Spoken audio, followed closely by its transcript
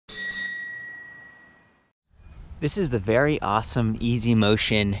This is the very awesome Easy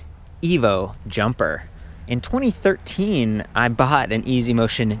Motion Evo Jumper. In 2013, I bought an Easy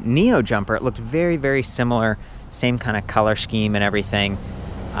Motion Neo Jumper. It looked very, very similar, same kind of color scheme and everything.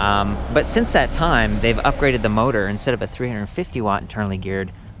 But since that time, they've upgraded the motor. Instead of a 350 watt internally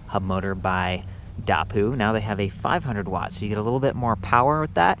geared hub motor by Dappu, now they have a 500 watt, so you get a little bit more power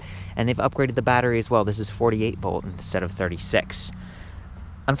with that. And they've upgraded the battery as well. This is 48 volt instead of 36.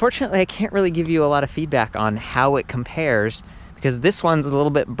 Unfortunately, I can't really give you a lot of feedback on how it compares because this one's a little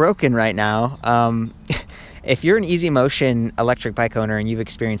bit broken right now. If you're an Easy Motion electric bike owner and you've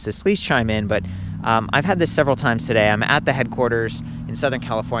experienced this, please chime in. But I've had this several times today. I'm at the headquarters in Southern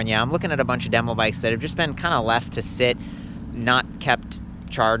California. I'm looking at a bunch of demo bikes that have just been kind of left to sit, not kept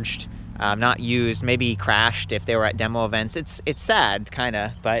charged, not used, maybe crashed if they were at demo events. It's sad, kind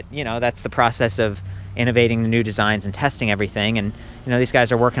of, but you know, that's the process of innovating the new designs and testing everything. And you know, these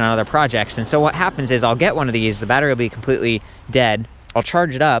guys are working on other projects. And so what happens is I'll get one of these, the battery will be completely dead, I'll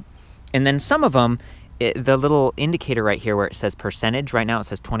charge it up, and then some of them, the little indicator right here where it says percentage, right now it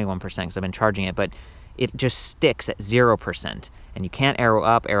says 21% because I've been charging it, but it just sticks at 0%. And you can't arrow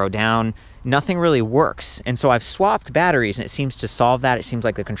up, arrow down, nothing really works. And so I've swapped batteries and it seems to solve that. It seems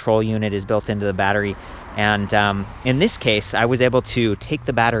like the control unit is built into the battery. And in this case, I was able to take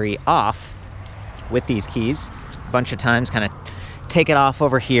the battery off with these keys a bunch of times, kind of take it off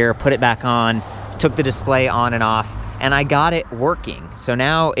over here, put it back on, took the display on and off, and I got it working. So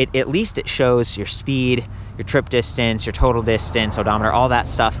now at least it shows your speed, your trip distance, your total distance, odometer, all that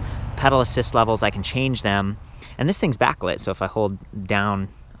stuff. Pedal assist levels, I can change them. And this thing's backlit, so if I hold down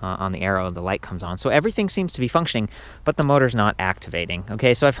on the arrow, the light comes on. So everything seems to be functioning, but the motor's not activating.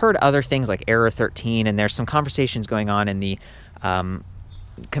 Okay, so I've heard other things like error 13, and there's some conversations going on in the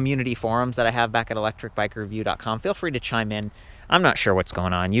community forums that I have back at ElectricBikeReview.com. Feel free to chime in. I'm not sure what's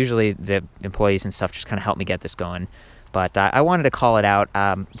going on. Usually the employees and stuff just kind of help me get this going. But I wanted to call it out.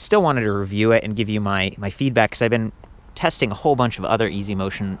 Still wanted to review it and give you my feedback because I've been testing a whole bunch of other Easy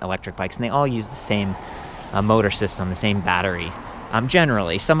Motion electric bikes, and they all use the same motor system, the same battery.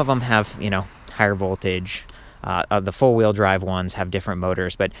 Generally, some of them have, you know, higher voltage. The four-wheel drive ones have different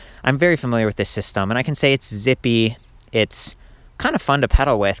motors, but I'm very familiar with this system, and I can say it's zippy. It's kind of fun to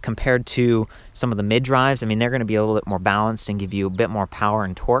pedal with compared to some of the mid drives. I mean, they're going to be a little bit more balanced and give you a bit more power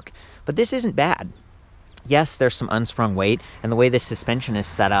and torque, but this isn't bad. Yes, there's some unsprung weight, and the way this suspension is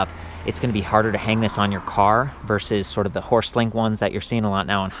set up, it's going to be harder to hang this on your car versus sort of the horse link ones that you're seeing a lot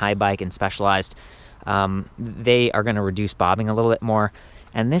now on high bike and Specialized. They are going to reduce bobbing a little bit more,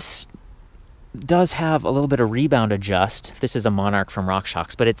 and this does have a little bit of rebound adjust. This is a Monarch from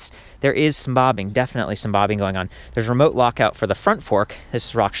RockShox, but there is some bobbing, definitely some bobbing going on. There's remote lockout for the front fork. This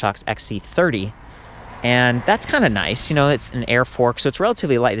is RockShox XT30, and that's kind of nice. You know, it's an air fork, so it's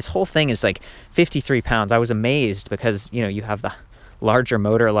relatively light. This whole thing is like 53 pounds. I was amazed because, you know, you have the larger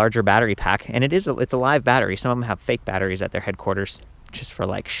motor, larger battery pack, and it's a live battery. Some of them have fake batteries at their headquarters just for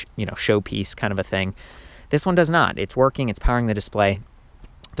like, you know, showpiece kind of a thing. This one does not. It's working, it's powering the display.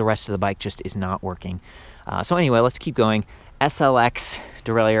 The rest of the bike just is not working. So anyway, let's keep going. SLX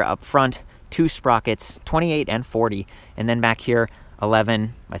derailleur up front, 2 sprockets, 28 and 40, and then back here,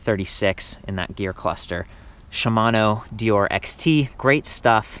 11 by 36 in that gear cluster. Shimano XT, great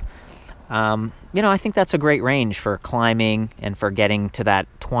stuff. You know, I think that's a great range for climbing and for getting to that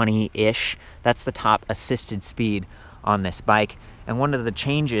 20-ish. That's the top assisted speed on this bike. And one of the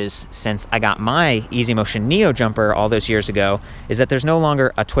changes since I got my Easy Motion Neo Jumper all those years ago is that there's no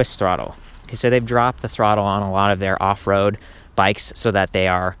longer a twist throttle. Okay, so they've dropped the throttle on a lot of their off-road bikes so that they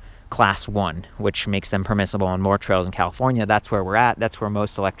are Class 1, which makes them permissible on more trails in California. That's where we're at. That's where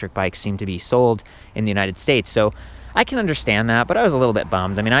most electric bikes seem to be sold in the United States. So I can understand that, but I was a little bit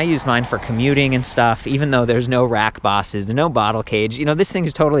bummed. I mean, I use mine for commuting and stuff, even though there's no rack bosses, no bottle cage. You know, this thing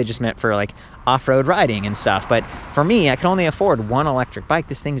is totally just meant for like off-road riding and stuff. But for me, I can only afford one electric bike.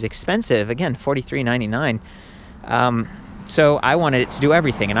 This thing's expensive. Again, $43.99. So I wanted it to do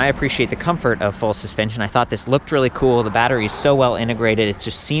everything, and I appreciate the comfort of full suspension. I thought this looked really cool. The battery is so well integrated. It's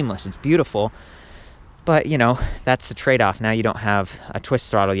just seamless. It's beautiful. But, you know, that's the trade-off. Now you don't have a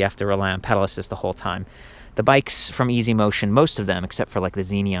twist throttle. You have to rely on pedal assist the whole time. The bikes from Easy Motion, most of them, except for like the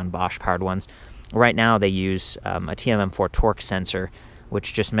Xeneon Bosch-powered ones, right now they use a TMM4 torque sensor,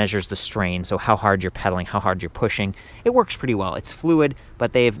 which just measures the strain, so how hard you're pedaling, how hard you're pushing. It works pretty well. It's fluid,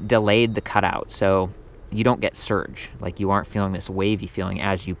 but they've delayed the cutout, so you don't get surge. Like, you aren't feeling this wavy feeling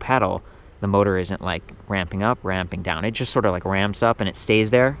as you pedal. The motor isn't like ramping up, ramping down. It just sort of like ramps up and it stays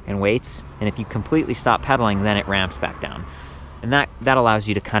there and waits. And if you completely stop pedaling, then it ramps back down. And that allows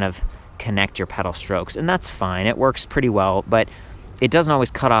you to kind of connect your pedal strokes, and that's fine. It works pretty well, but it doesn't always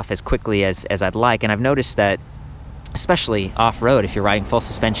cut off as quickly as I'd like. And I've noticed that especially off-road, if you're riding full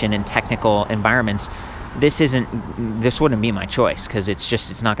suspension in technical environments, this wouldn't be my choice, because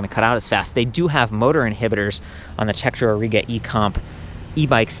it's not going to cut out as fast. They do have motor inhibitors on the Tektro Riga E-Comp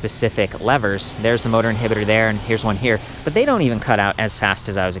e-bike specific levers. There's the motor inhibitor there, and here's one here, but they don't even cut out as fast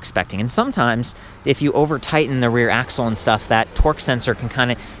as I was expecting. And sometimes if you over tighten the rear axle and stuff, that torque sensor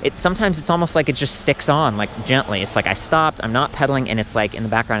can sometimes it's almost like it just sticks on, like gently. It's like I stopped, I'm not pedaling, and it's like in the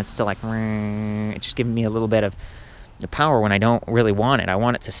background it's still like, it's just giving me a little bit of the power when I don't really want it. I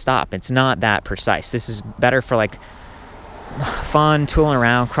want it to stop. It's not that precise. This is better for like fun, tooling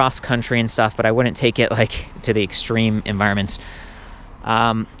around, cross country and stuff, but I wouldn't take it like to the extreme environments.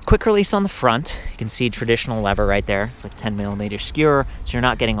 Quick release on the front. You can see traditional lever right there. It's like 10mm skewer, so you're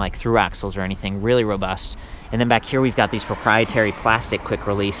not getting like through axles or anything. Really robust. And then back here we've got these proprietary plastic quick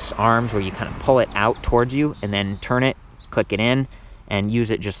release arms where you kind of pull it out towards you and then turn it, click it in, and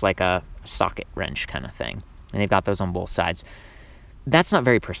use it just like a socket wrench kind of thing. And they've got those on both sides. That's not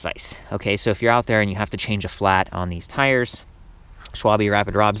very precise. Okay, so if you're out there and you have to change a flat on these tires, Schwalbe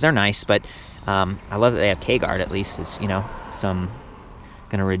Rapid Robs, they're nice, but I love that they have K-guard at least. It's, you know,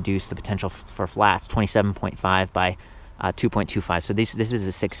 going to reduce the potential for flats. 27.5 by 2.25. So this is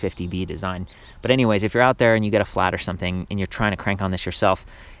a 650B design. But anyways, if you're out there and you get a flat or something and you're trying to crank on this yourself,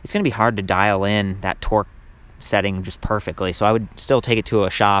 it's going to be hard to dial in that torque setting just perfectly. So I would still take it to a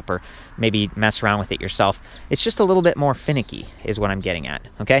shop or maybe mess around with it yourself. It's just a little bit more finicky is what I'm getting at.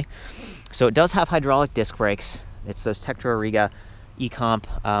 Okay, so it does have hydraulic disc brakes. It's those Tektro Riga E-Comp,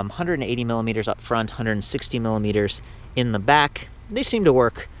 180mm up front, 160mm in the back. They seem to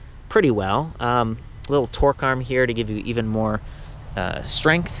work pretty well. Little torque arm here to give you even more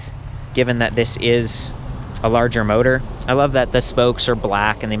strength, given that this is a larger motor. I love that the spokes are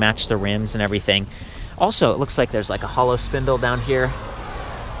black and they match the rims and everything. Also, it looks like there's like a hollow spindle down here.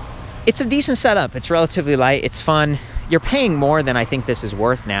 It's a decent setup. It's relatively light. It's fun. You're paying more than I think this is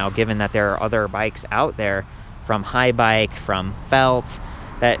worth now, given that there are other bikes out there from High Bike, from Felt,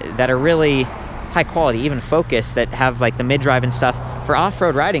 that are really high quality, even Focus, that have like the mid-drive and stuff. For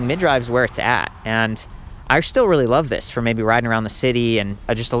off-road riding, mid-drive's where it's at. And I still really love this for maybe riding around the city and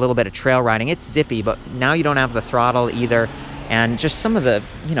just a little bit of trail riding. It's zippy, but now you don't have the throttle either. And just some of the,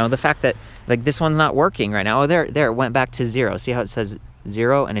 you know, the fact that like this one's not working right now. Oh, there, it went back to 0. See how it says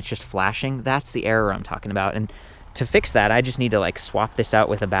 0 and it's just flashing? That's the error I'm talking about. And to fix that, I just need to like swap this out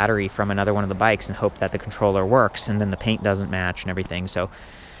with a battery from another one of the bikes and hope that the controller works and then the paint doesn't match and everything. So a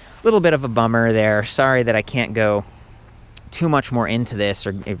little bit of a bummer there. Sorry that I can't go too much more into this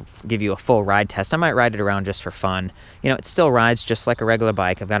or give you a full ride test. I might ride it around just for fun. You know, it still rides just like a regular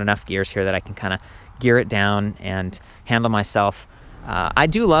bike. I've got enough gears here that I can kind of gear it down and handle myself. I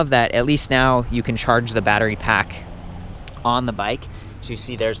do love that at least now you can charge the battery pack on the bike. So you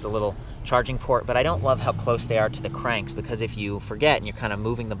see there's the little charging port, but I don't love how close they are to the cranks, because if you forget and you're kind of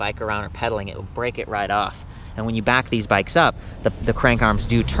moving the bike around or pedaling, it'll break it right off. And when you back these bikes up, the crank arms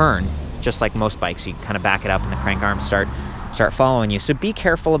do turn, just like most bikes. You kind of back it up and the crank arms start following you. So be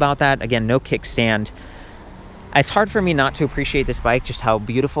careful about that. Again, no kickstand. It's hard for me not to appreciate this bike, just how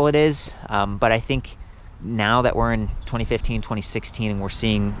beautiful it is. But I think now that we're in 2015, 2016, and we're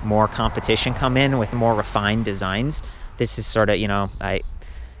seeing more competition come in with more refined designs, this is sort of, you know,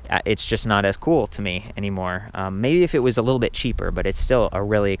 it's just not as cool to me anymore. Maybe if it was a little bit cheaper, but it's still a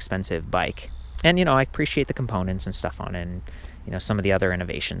really expensive bike. And, you know, I appreciate the components and stuff on it and, you know, some of the other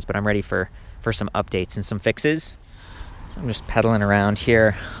innovations, but I'm ready for some updates and some fixes. So I'm just pedaling around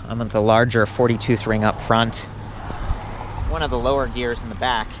here. I'm at the larger 40-tooth ring up front, one of the lower gears in the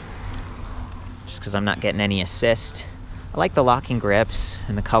back, just because I'm not getting any assist. I like the locking grips,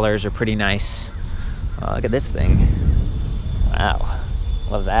 and the colors are pretty nice. Oh, look at this thing. Wow,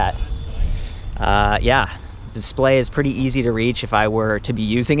 love that. Yeah, the display is pretty easy to reach. If I were to be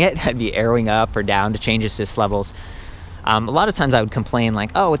using it, I'd be arrowing up or down to change assist levels. A lot of times I would complain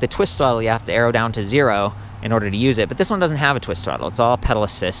like, oh, with the twist throttle you have to arrow down to 0 in order to use it, but this one doesn't have a twist throttle. It's all pedal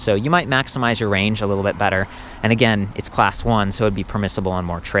assist, so you might maximize your range a little bit better. And again, it's class 1, so it'd be permissible on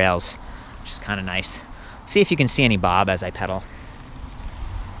more trails, which is kind of nice. Let's see if you can see any bob as I pedal.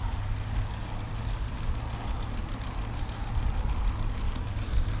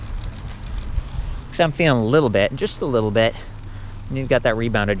 So I'm feeling a little bit, just a little bit. And you've got that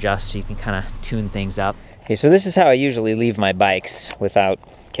rebound adjust, so you can kind of tune things up. Okay, so this is how I usually leave my bikes without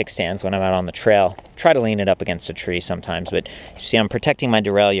kickstands when I'm out on the trail. Try to lean it up against a tree sometimes, but you see I'm protecting my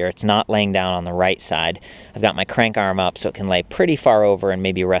derailleur. It's not laying down on the right side. I've got my crank arm up so it can lay pretty far over and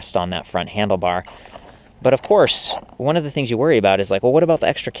maybe rest on that front handlebar. But of course, one of the things you worry about is like, well, what about the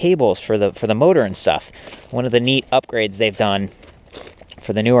extra cables for the motor and stuff? One of the neat upgrades they've done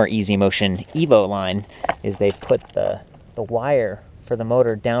for the newer Easy Motion Evo line is they've put the wire for the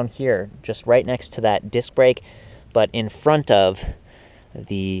motor down here, just right next to that disc brake, but in front of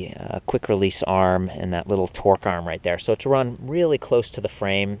the quick release arm and that little torque arm right there. So to run really close to the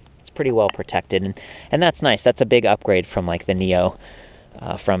frame, it's pretty well protected, and that's nice. That's a big upgrade from like the Neo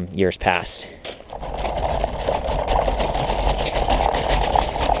from years past.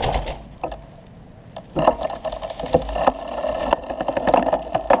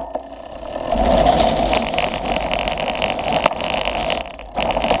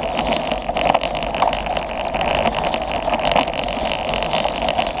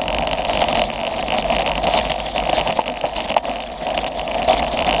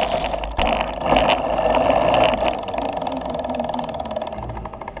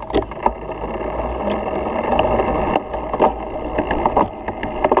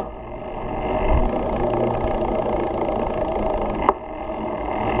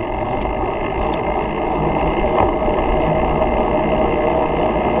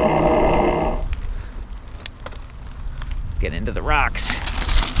 Get into the rocks.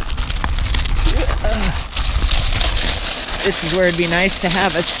 This is where it'd be nice to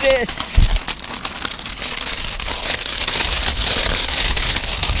have assist.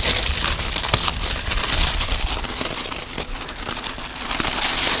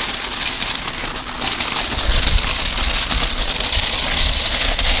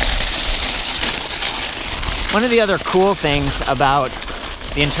 One of the other cool things about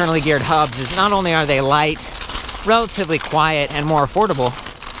the internally geared hubs is not only are they light, relatively quiet, and more affordable,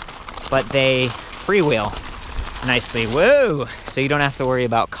 but they freewheel nicely. Whoa! So you don't have to worry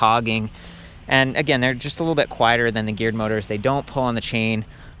about cogging. And again, they're just a little bit quieter than the geared motors. They don't pull on the chain,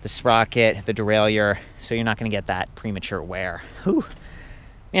 the sprocket, the derailleur, so you're not going to get that premature wear. Whew.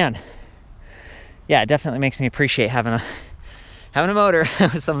 Man, yeah, it definitely makes me appreciate having a motor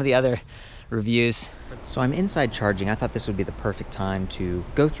with some of the other reviews. So I'm inside charging. I thought this would be the perfect time to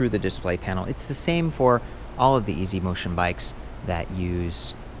go through the display panel. It's the same for all of the Easy Motion bikes that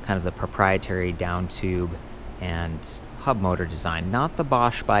use kind of the proprietary down tube and hub motor design, not the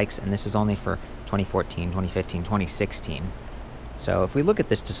Bosch bikes, and this is only for 2014, 2015, 2016. So if we look at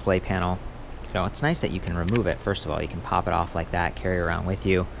this display panel, you know, it's nice that you can remove it. First of all, you can pop it off like that, carry it around with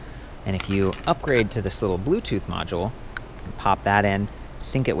you. And if you upgrade to this little Bluetooth module, you can pop that in,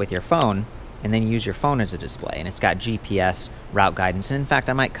 sync it with your phone, and then use your phone as a display. And it's got GPS, route guidance, and in fact,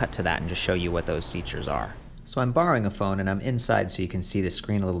 I might cut to that and just show you what those features are. So I'm borrowing a phone and I'm inside so you can see the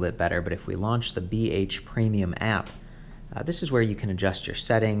screen a little bit better, but if we launch the BH Premium app, this is where you can adjust your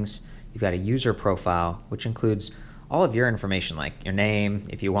settings. You've got a user profile, which includes all of your information, like your name,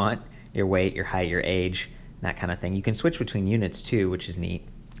 if you want, your weight, your height, your age, that kind of thing. You can switch between units too, which is neat,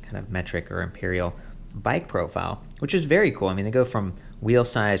 kind of metric or imperial. Bike profile, which is very cool. I mean, they go from wheel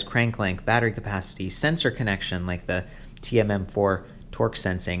size, crank length, battery capacity, sensor connection, like the TMM4 torque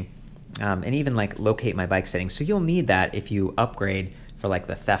sensing, and even like locate my bike settings. So you'll need that if you upgrade for like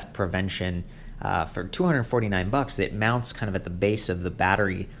the theft prevention. For $249, it mounts kind of at the base of the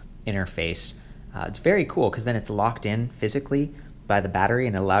battery interface. It's very cool because then it's locked in physically by the battery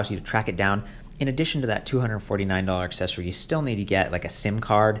and it allows you to track it down. In addition to that $249 accessory, you still need to get like a SIM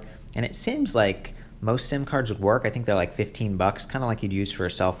card, and it seems like most SIM cards would work. I think they're like $15, kind of like you'd use for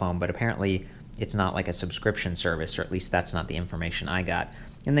a cell phone, but apparently it's not like a subscription service, or at least that's not the information I got.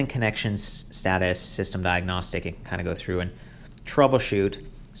 And then connections, status, system diagnostic, it can kind of go through and troubleshoot.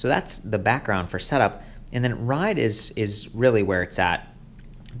 So that's the background for setup. And then ride is really where it's at.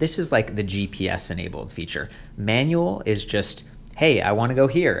 This is like the GPS enabled feature. Manual is just, hey, I want to go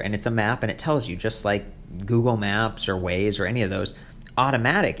here, and it's a map and it tells you, just like Google Maps or Waze or any of those.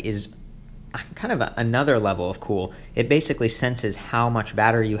 Automatic is kind of another level of cool. It basically senses how much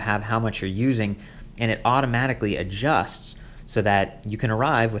battery you have, how much you're using, and it automatically adjusts so that you can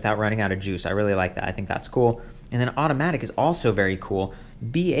arrive without running out of juice. I really like that. I think that's cool. And then automatic is also very cool.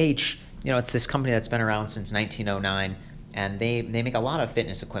 BH, you know, it's this company that's been around since 1909, and they make a lot of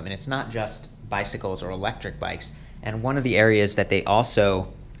fitness equipment. It's not just bicycles or electric bikes. And one of the areas that they also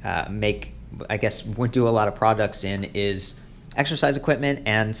make, I guess, would do a lot of products in is exercise equipment,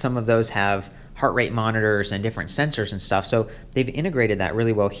 and some of those have heart rate monitors and different sensors and stuff. So they've integrated that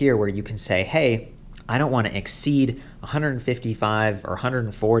really well here, where you can say, hey, I don't want to exceed 155 or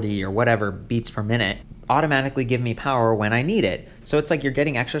 140 or whatever beats per minute. Automatically give me power when I need it. So it's like you're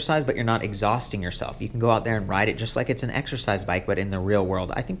getting exercise, but you're not exhausting yourself. You can go out there and ride it just like it's an exercise bike, but in the real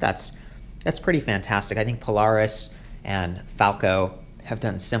world. I think that's pretty fantastic. I think Polaris and Falco have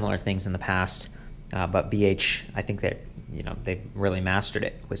done similar things in the past, but BH, I think that, you know, they've really mastered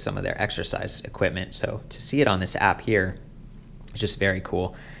it with some of their exercise equipment. So to see it on this app here, It's just very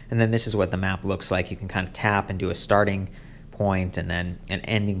cool. And then this is what the map looks like. You can kind of tap and do a starting point and then an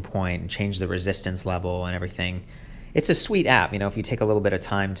ending point and change the resistance level and everything. It's a sweet app, you know, if you take a little bit of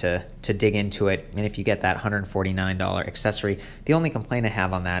time to dig into it, and if you get that $149 accessory. The only complaint I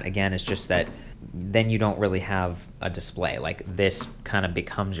have on that, again, is just that then you don't really have a display. Like, this kind of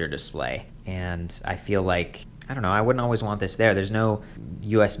becomes your display. And I feel like, I don't know, I wouldn't always want this there. There's no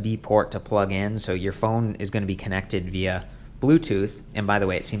USB port to plug in, so your phone is going to be connected via Bluetooth. And by the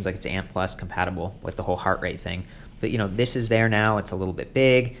way, it seems like it's ANT Plus compatible with the whole heart rate thing. But, you know, this is there now. It's a little bit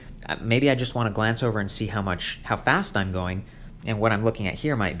big. Maybe I just want to glance over and see how fast I'm going, and what I'm looking at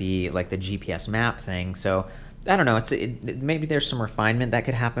here might be like the GPS map thing. So I don't know, maybe there's some refinement that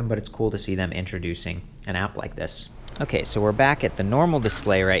could happen, but it's cool to see them introducing an app like this. Okay, so we're back at the normal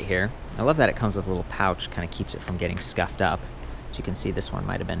display right here. I love that it comes with a little pouch, kind of keeps it from getting scuffed up. As you can see, this one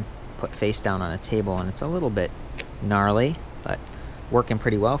might have been put face down on a table, and it's a little bit gnarly, but working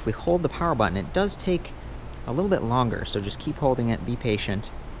pretty well. If we hold the power button, it does take a little bit longer, so just keep holding it, be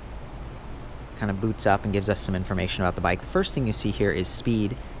patient. Kind of boots up and gives us some information about the bike. The first thing you see here is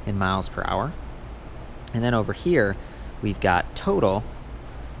speed in miles per hour. And then over here, we've got total,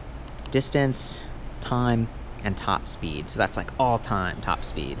 distance, time, and top speed. So that's like all-time top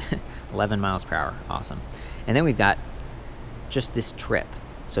speed, 11 miles per hour, awesome. And then we've got just this trip.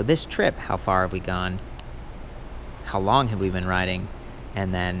 So this trip, how far have we gone? How long have we been riding?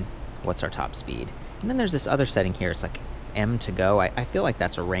 And then what's our top speed? And then there's this other setting here. It's like M to go. I feel like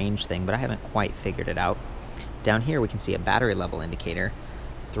that's a range thing, but I haven't quite figured it out. Down here we can see a battery level indicator.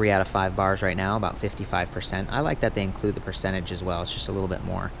 3 out of 5 bars right now, about 55%. I like that they include the percentage as well. It's just a little bit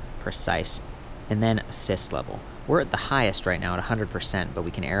more precise. And then assist level. We're at the highest right now at 100%, but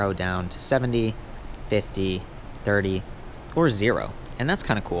we can arrow down to 70, 50, 30, or 0. And that's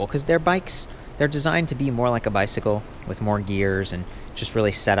kind of cool because their bikes, they're designed to be more like a bicycle with more gears and just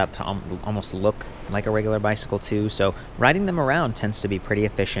really set up to almost look like a regular bicycle too. So riding them around tends to be pretty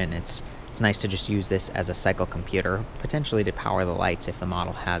efficient. It's nice to just use this as a cycle computer, potentially to power the lights if the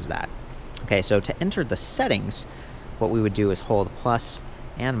model has that. Okay, so to enter the settings, what we would do is hold plus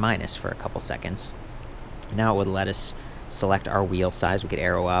and minus for a couple seconds. Now it would let us select our wheel size. We could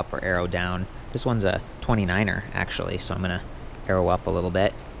arrow up or arrow down. This one's a 29er actually, so I'm gonna arrow up a little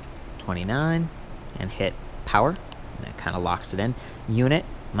bit. 29, and hit power. And it kind of locks it in. Unit,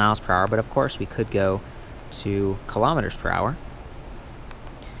 miles per hour, but of course we could go to kilometers per hour.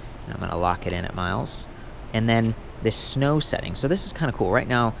 And I'm going to lock it in at miles. And then this snow setting. So this is kind of cool. Right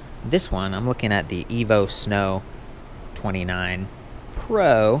now, this one, I'm looking at the Evo Snow 29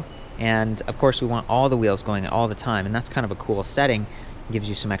 Pro. And of course we want all the wheels going all the time. And that's kind of a cool setting. It gives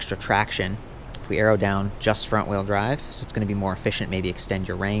you some extra traction. If we arrow down, just front wheel drive. So it's going to be more efficient, maybe extend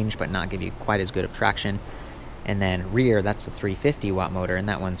your range, but not give you quite as good of traction. And then rear, that's the 350 watt motor, and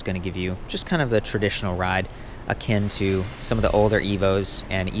that one's going to give you just kind of the traditional ride akin to some of the older Evos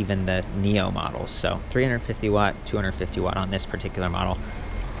and even the Neo models. So 350 watt, 250 watt on this particular model,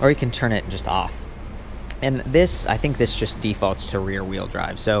 or you can turn it just off. And this, I think this just defaults to rear wheel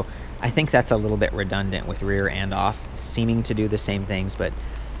drive. So I think that's a little bit redundant with rear and off, seeming to do the same things, but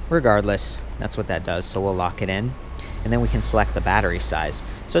regardless, that's what that does. So we'll lock it in. And then we can select the battery size.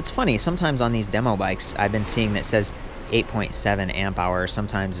 So it's funny, sometimes on these demo bikes, I've been seeing that says 8.7 amp hours,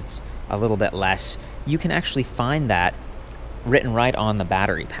 sometimes it's a little bit less. You can actually find that written right on the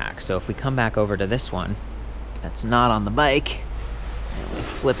battery pack. So if we come back over to this one, that's not on the bike, and we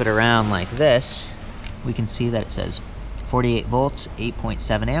flip it around like this, we can see that it says 48 volts,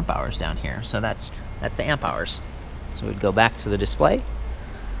 8.7 amp hours down here. So that's the amp hours. So we'd go back to the display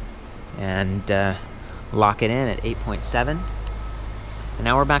and lock it in at 8.7, and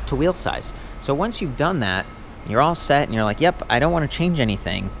now we're back to wheel size. So once you've done that, you're all set and you're like, yep, I don't want to change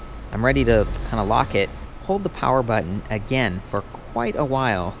anything. I'm ready to kind of lock it. Hold the power button again for quite a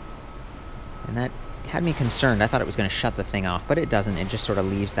while, and that had me concerned. I thought it was going to shut the thing off, but it doesn't. It just sort of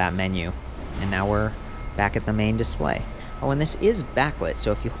leaves that menu, and now we're back at the main display. Oh, and this is backlit,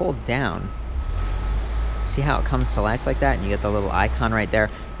 so if you hold down, see how it comes to life like that, and you get the little icon right there?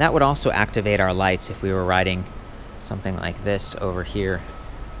 That would also activate our lights if we were riding something like this over here.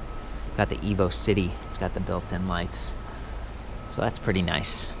 Got the Evo City. It's got the built-in lights. So that's pretty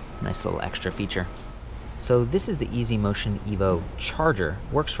nice. Nice little extra feature. So this is the Easy Motion Evo charger.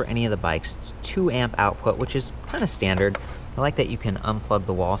 Works for any of the bikes. It's 2 amp output, which is kind of standard. I like that you can unplug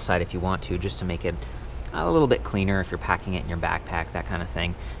the wall side if you want to, just to make it a little bit cleaner if you're packing it in your backpack, that kind of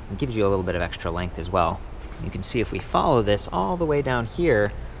thing. It gives you a little bit of extra length as well. You can see if we follow this all the way down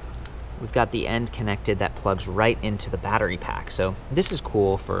here, we've got the end connected that plugs right into the battery pack. So this is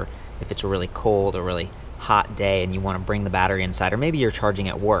cool for if it's really cold or really hot day and you want to bring the battery inside, or maybe you're charging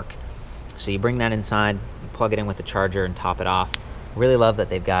at work. So you bring that inside, you plug it in with the charger and top it off. Really love that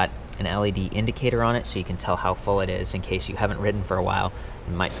they've got an LED indicator on it so you can tell how full it is in case you haven't ridden for a while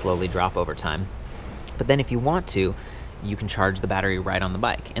and might slowly drop over time. But then if you want to, you can charge the battery right on the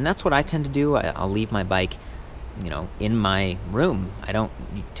bike. And that's what I tend to do. I'll leave my bike, in my room. I don't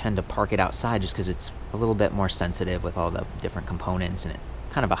tend to park it outside just because it's a little bit more sensitive with all the different components and it's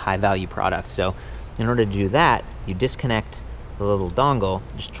kind of a high value product. So in order to do that, you disconnect the little dongle,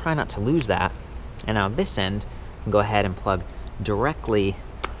 just try not to lose that. And now this end, you can go ahead and plug directly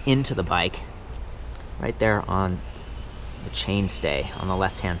into the bike right there on the chainstay on the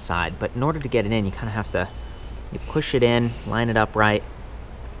left hand side. But in order to get it in, you kind of have to push it in, line it up right,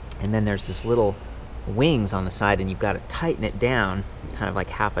 and then there's this little wings on the side and you've got to tighten it down kind of like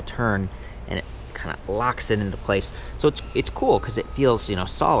half a turn, and it kind of locks it into place. So it's cool because it feels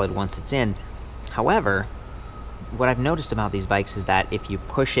solid once it's in. However, what I've noticed about these bikes is that if you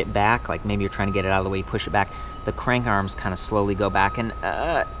push it back, like maybe you're trying to get it out of the way, you push it back, the crank arms kind of slowly go back, and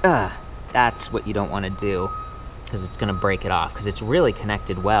that's what you don't want to do because it's going to break it off because it's really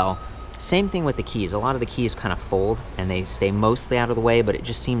connected well. Same thing with the keys. A lot of the keys kind of fold and they stay mostly out of the way, but it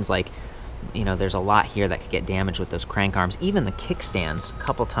just seems like there's a lot here that could get damaged with those crank arms. Even the kickstands, a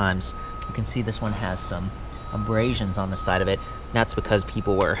couple times, you can see this one has some abrasions on the side of it. That's because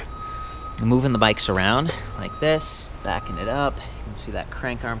people were moving the bikes around like this, backing it up. You can see that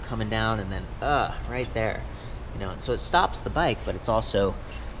crank arm coming down and then right there. So it stops the bike, but it's also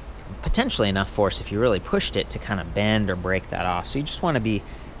potentially enough force if you really pushed it to kind of bend or break that off. So you just want to be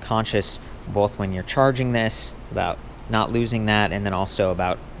conscious both when you're charging this about not losing that, and then also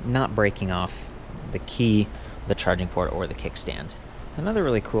about not breaking off the key, the charging port, or the kickstand. Another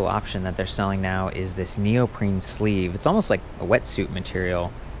really cool option that they're selling now is this neoprene sleeve. It's almost like a wetsuit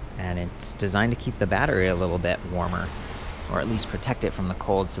material, and it's designed to keep the battery a little bit warmer, or at least protect it from the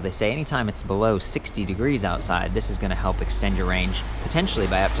cold. So they say anytime it's below 60 degrees outside, this is going to help extend your range potentially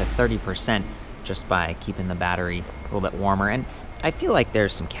by up to 30% just by keeping the battery a little bit warmer. And I feel like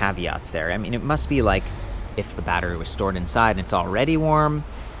there's some caveats there. I mean, it must be like if the battery was stored inside and it's already warm,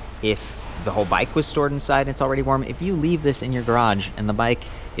 if the whole bike was stored inside and it's already warm. If you leave this in your garage and the bike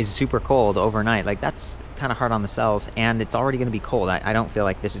is super cold overnight, like that's kind of hard on the cells, and it's already going to be cold. I don't feel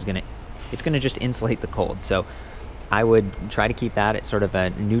like this is it's going to just insulate the cold. So I would try to keep that at sort of a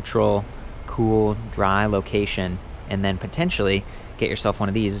neutral, cool, dry location, and then potentially get yourself one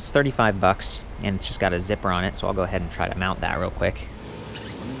of these. It's 35 bucks and it's just got a zipper on it. So I'll go ahead and try to mount that real quick.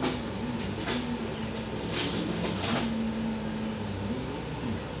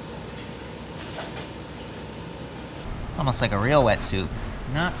 It's almost like a real wetsuit.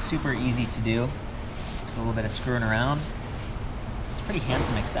 Not super easy to do. Just a little bit of screwing around. It's a pretty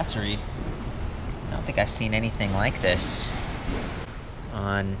handsome accessory. I don't think I've seen anything like this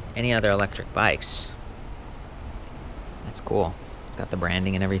on any other electric bikes. That's cool. It's got the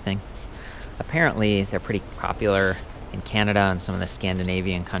branding and everything. Apparently, they're pretty popular in Canada and some of the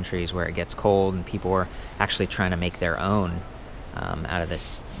Scandinavian countries where it gets cold, and people are actually trying to make their own out of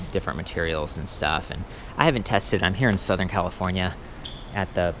this different materials and stuff. And I haven't tested. I'm here in Southern California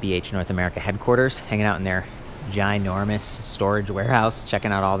at the BH North America headquarters, hanging out in their ginormous storage warehouse,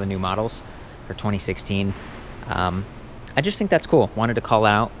 checking out all the new models for 2016. I just think that's cool. Wanted to call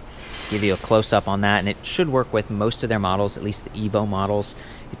out, give you a close-up on that, and it should work with most of their models, at least the Evo models.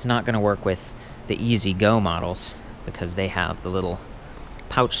 It's not going to work with the Easy Go models because they have the little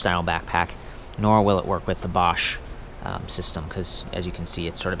pouch-style backpack, nor will it work with the Bosch system because, as you can see,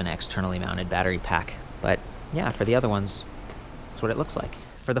 it's sort of an externally mounted battery pack. But yeah, for the other ones, that's what it looks like.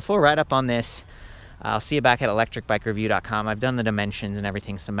 For the full write-up on this, I'll see you back at ElectricBikeReview.com. I've done the dimensions and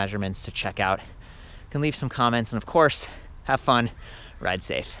everything, some measurements to check out. You can leave some comments, and of course, have fun, ride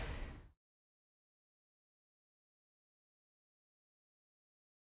safe.